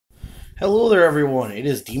Hello there everyone, it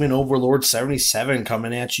is Demon Overlord 77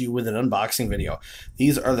 coming at you with an unboxing video.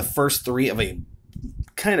 These are the first three of a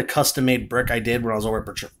kind of custom-made brick I did when I was over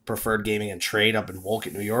at Preferred Gaming and Trade up in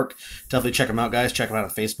Wolcott, New York. Definitely check them out, guys. Check them out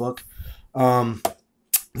on Facebook.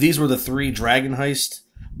 These were the three Dragon Heist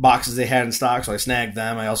boxes they had in stock, so I snagged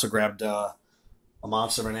them. I also grabbed a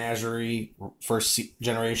Monster Menagerie first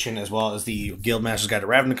generation, as well as the Guildmaster's Guide to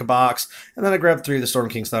Ravnica box, and then I grabbed three of the Storm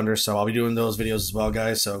King's Thunder, so I'll be doing those videos as well,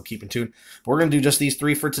 guys, so keep in tune. We're going to do just these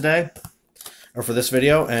three for today, or for this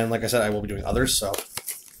video, and like I said, I will be doing others, so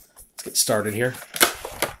let's get started here.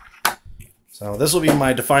 So this will be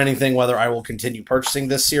my defining thing, whether I will continue purchasing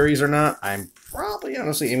this series or not. I'm probably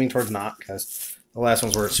honestly aiming towards not, because the last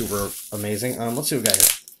ones were super amazing. Let's see what we got here.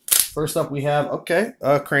 First up, we have,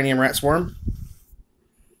 Cranium Rat Swarm.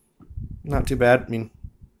 Not too bad. I mean,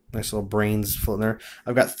 nice little brains floating there.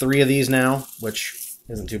 I've got three of these now, which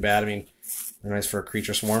isn't too bad. I mean, they're nice for a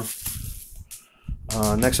creature swarm.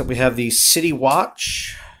 Next up, we have the City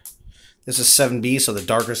Watch. This is 7B, so the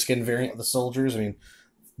darker skin variant of the soldiers. I mean,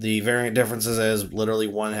 the variant differences is literally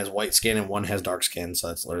one has white skin and one has dark skin, so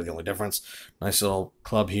that's literally the only difference. Nice little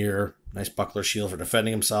club here. Nice buckler shield for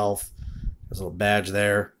defending himself. There's a little badge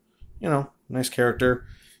there. You know, nice character.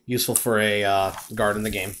 Useful for a guard in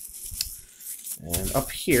the game. And up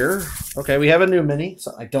here, we have a new mini,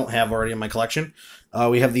 so I don't have already in my collection.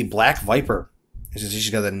 We have the Black Viper. She's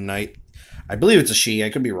got that night. I believe it's a she. I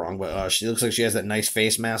could be wrong, but she looks like she has that nice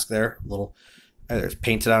face mask there. A little, there's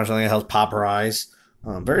painted on or something that helps pop her eyes.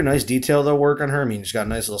 Very nice detail though work on her. I mean, she's got a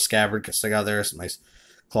nice little scabbard stick out there. Some nice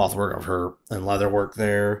cloth work of her and leather work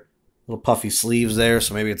there. Little puffy sleeves there.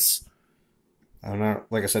 So maybe it's, I don't know.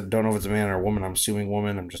 Like I said, don't know if it's a man or a woman. I'm assuming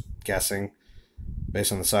woman. I'm just guessing.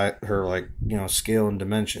 Based on the side, her scale and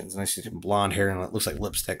dimensions. Nice blonde hair and it looks like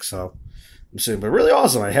lipstick. So I'm assuming, but really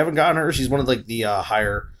awesome. I haven't gotten her. She's one of the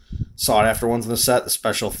higher sought after ones in the set, the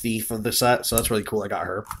special thief of the set. So that's really cool. I got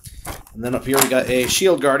her. And then up here we got a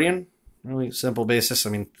Shield Guardian. Really simple basis. I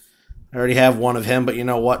mean, I already have one of him, but you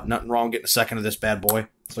know what? Nothing wrong getting a second of this bad boy.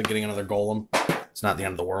 It's like getting another golem. It's not the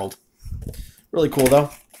end of the world. Really cool though.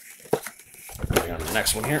 Moving on to the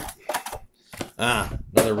next one here.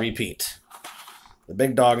 Another repeat. The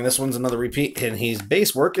big dog, and this one's another repeat, and his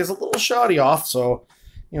base work is a little shoddy off, so,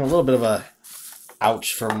 you know, a little bit of a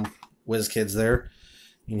ouch from WizKids there.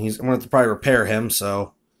 And I'm going to have to probably repair him,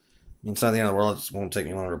 so, I mean, it's not the end of the world. It won't take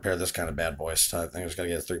me long to repair this kind of bad boy, so I think I just got to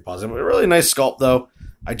get a 3 positive. But a really nice sculpt, though.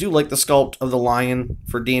 I do like the sculpt of the lion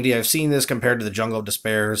for D&D. I've seen this compared to the Jungle of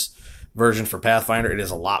Despair's version for Pathfinder. It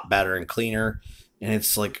is a lot better and cleaner, and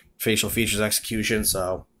it's, like, facial features execution,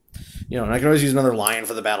 so, you know, and I can always use another lion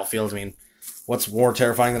for the battlefield. I mean, what's more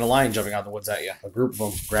terrifying than a lion jumping out of the woods at you? A group of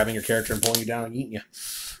them grabbing your character and pulling you down and eating you.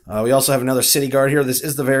 We also have another City Guard here. This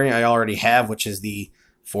is the variant I already have, which is the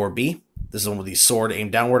 4B. This is one with the sword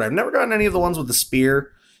aimed downward. I've never gotten any of the ones with the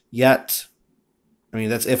spear yet. I mean,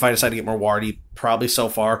 that's if I decide to get more Wardy. Probably so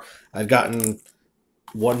far. I've gotten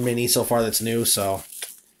one mini so far that's new, so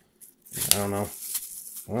I don't know.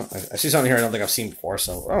 Well, I see something here I don't think I've seen before,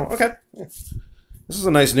 so, oh, okay. Yeah. This is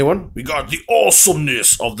a nice new one. We got the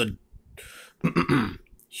awesomeness of the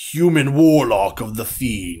Human Warlock of the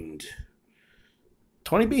Fiend.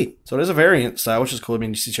 20B. So it is a variant style, which is cool. I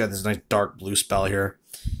mean, you see she got this nice dark blue spell here.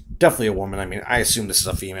 Definitely a woman. I mean, I assume this is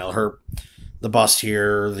a female. The bust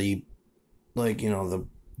here, the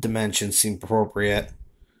dimensions seem appropriate.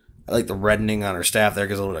 I like the reddening on her staff there.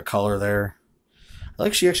 Gives a little bit of color there. I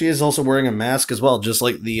like she actually is also wearing a mask as well, just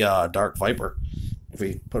like the Dark Viper. If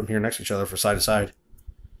we put them here next to each other for side to side.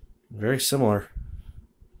 Very similar.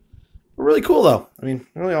 Really cool, though. I mean,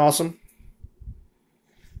 really awesome.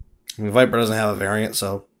 I mean, Viper doesn't have a variant,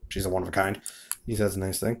 so she's a one-of-a-kind. That's a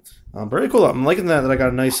nice thing. But really cool. I'm liking that I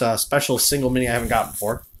got a nice special single mini I haven't gotten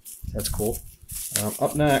before. That's cool.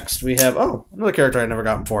 Up next, we have, another character I never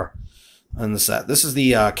gotten before in the set. This is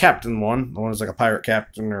the captain one. The one who's like a pirate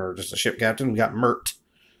captain or just a ship captain. We got Mert.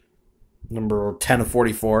 Number 10 of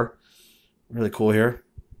 44. Really cool here.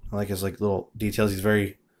 I like his little details. He's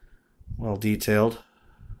very well detailed.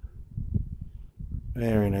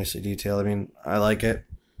 Very nicely detailed. I mean, I like it.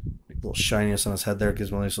 Like a little shininess on his head there. Gives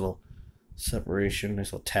him a nice little separation.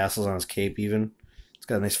 Nice little tassels on his cape even. It's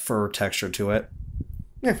got a nice fur texture to it.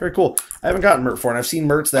 Yeah, very cool. I haven't gotten Mert before, and I've seen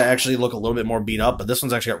Merts that actually look a little bit more beat up, but this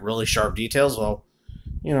one's actually got really sharp details. Well,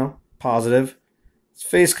 you know, positive. His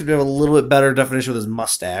face could have a little bit better definition with his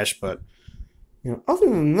mustache, but, you know, other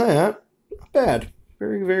than that, not bad.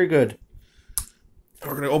 Very, very good.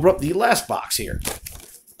 We're going to open up the last box here.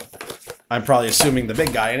 I'm probably assuming the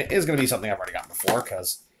big guy, and it is going to be something I've already gotten before,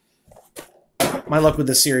 because my luck with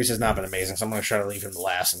this series has not been amazing, so I'm going to try to leave him the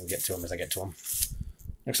last and get to him as I get to him.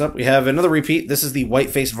 Next up, we have another repeat. This is the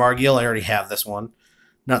white-faced Vargil. I already have this one.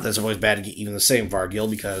 Not that it's always bad to get even the same Vargil,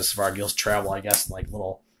 because Vargils travel, I guess, in like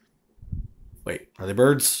little... Wait, are they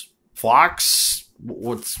birds? Flocks?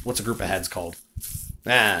 What's a group of heads called?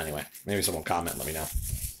 Anyway, maybe someone comment and let me know.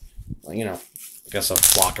 Well, you know, I guess a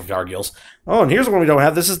flock of Vargils. Oh, and here's the one we don't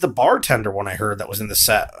have. This is the bartender one I heard that was in the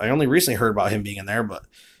set. I only recently heard about him being in there, but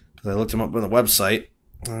because I looked him up on the website.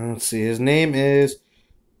 Let's see, his name is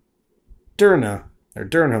Durham.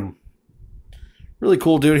 Really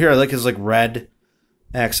cool dude here. I like his like red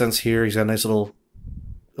accents here. He's got a nice little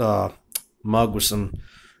mug with some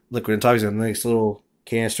liquid and top. He's got a nice little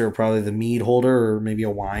canister, probably the mead holder or maybe a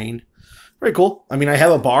wine. Very cool. I mean, I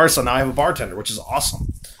have a bar, so now I have a bartender, which is awesome.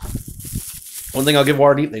 One thing I'll give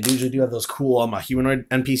Waterdeep, they usually do have those cool humanoid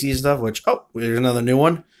NPC stuff, which, oh, there's another new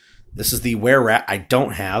one. This is the Were-Rat I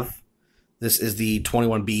don't have. This is the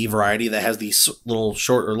 21B variety that has the little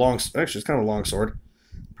short or long, actually it's kind of a long sword.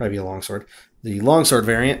 Probably be a long sword. The longsword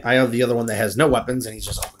variant. I have the other one that has no weapons, and he's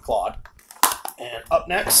just open clawed. And up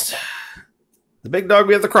next, the big dog,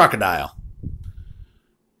 we have the crocodile.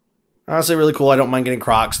 Honestly, really cool. I don't mind getting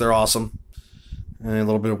crocs. They're awesome. And a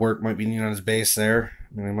little bit of work might be needed on his base there.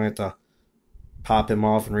 I mean, I might have to pop him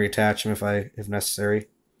off and reattach him if necessary.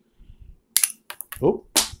 Oh.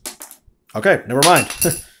 Okay, never mind.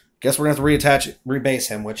 Guess we're going to have to rebase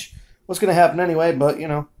him, which was going to happen anyway, but, you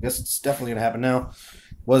know, I guess it's definitely going to happen now.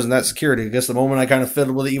 Wasn't that security. I guess the moment I kind of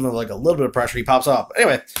fiddled with it, even with like a little bit of pressure, he pops up.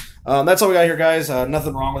 Anyway, that's all we got here, guys.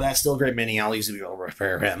 Nothing wrong with that. Still a great mini. I'll easily be able to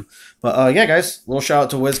repair him. But, yeah, guys, little shout out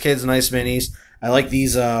to WizKids Nice Minis. I like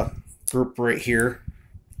these group right here.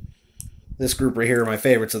 This group right here are my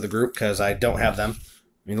favorites of the group because I don't have them.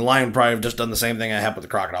 I mean, the lion would probably have just done the same thing I have with the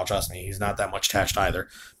crocodile, trust me. He's not that much attached either.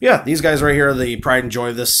 But yeah, these guys right here are the pride and joy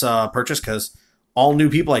of this purchase because all new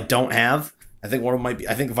people I don't have. I think one of them might be,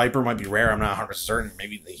 I think Viper might be rare. I'm not 100% certain.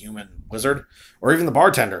 Maybe the human wizard or even the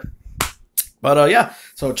bartender. But yeah,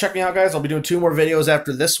 so check me out, guys. I'll be doing 2 more videos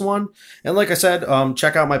after this one. And like I said,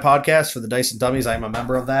 check out my podcast for the Dice and Dummies. I am a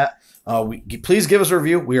member of that. Please give us a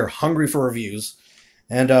review. We are hungry for reviews.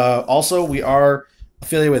 And also, we are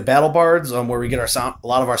affiliated with Battle Bards, where we get a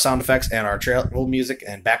lot of our sound effects and our trail music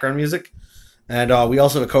and background music. And we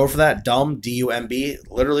also have a code for that, DUMB, D-U-M-B,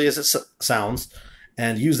 literally as it sounds.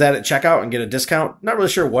 And use that at checkout and get a discount. Not really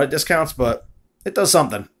sure what it discounts, but it does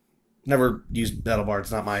something. Never used Battle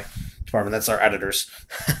Bards, not my department. That's our editors.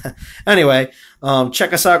 Anyway,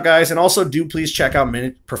 check us out, guys. And also, do please check out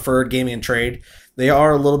Preferred Gaming and Trade. They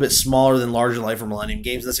are a little bit smaller than Larger Life or Millennium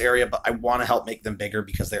Games in this area, but I want to help make them bigger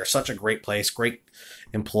because they are such a great place, great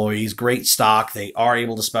employees, great stock. They are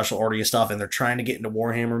able to special order you stuff, and they're trying to get into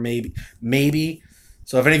Warhammer maybe.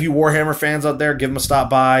 So if any of you Warhammer fans out there, give them a stop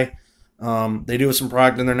by. They do have some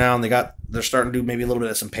product in there now, and they're starting to do maybe a little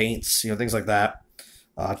bit of some paints, things like that.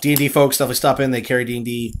 D&D folks definitely stop in. They carry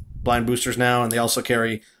D&D blind boosters now, and they also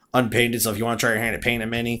carry unpainted. So if you want to try your hand at paint a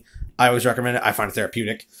mini, I always recommend it. I find it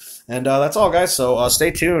therapeutic. And that's all, guys. So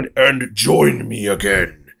stay tuned and join me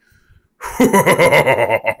again.